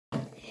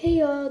Hey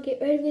y'all,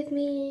 get ready with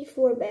me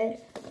for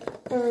bed.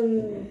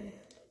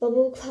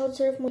 Bubble Cloud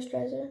Surf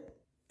Moisturizer.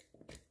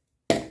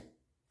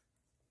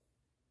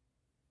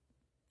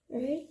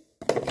 Alright.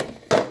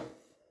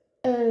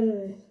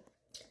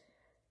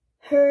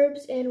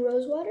 Herbs and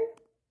Rose Water.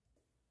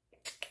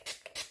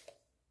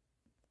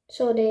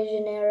 Sol de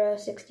Janeiro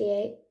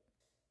 68.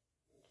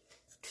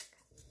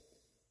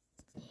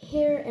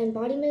 Hair and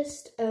Body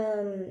Mist,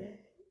 Island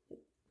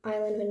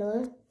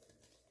Vanilla.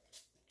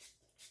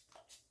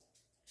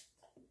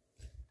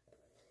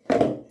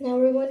 Now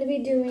we're going to be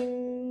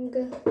doing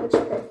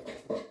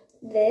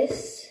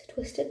this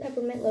Twisted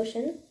Peppermint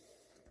Lotion.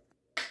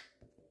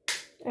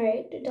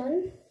 Alright,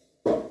 done.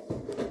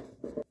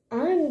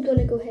 I'm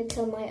gonna go ahead and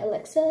tell my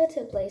Alexa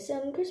to play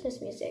some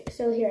Christmas music.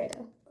 So here I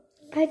go.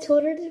 I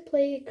told her to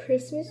play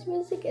Christmas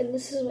music and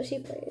this is what she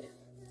played.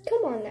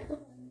 Come on now.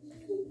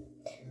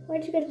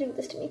 Why'd you gotta do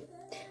this to me?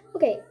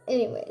 Okay,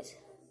 anyways.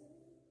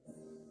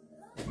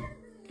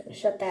 Gonna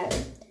shut that.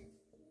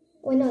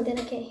 Wait, no, then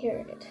I can't hear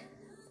it.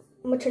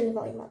 I'm gonna turn the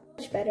volume up.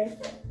 Much better.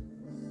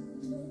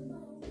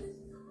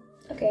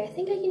 Okay, I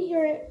think I can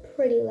hear it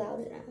pretty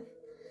loud enough.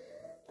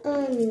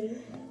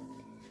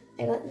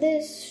 I got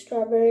this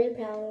strawberry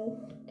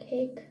pound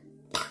cake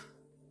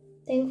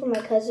thing from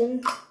my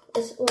cousin.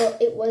 Well,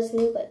 it was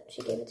new, but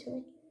she gave it to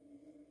me.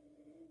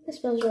 It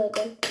smells really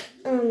good.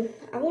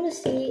 I want to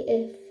see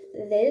if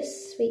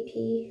this sweet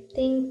pea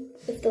thing,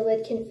 if the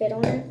lid can fit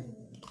on it.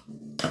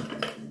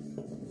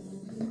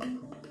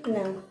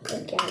 No,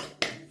 it can't.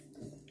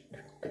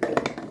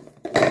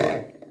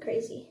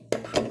 Crazy.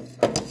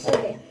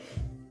 Okay.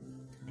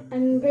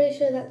 I'm pretty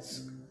sure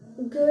that's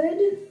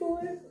good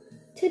for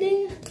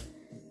today.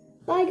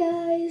 Bye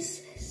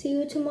guys. See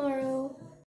you tomorrow.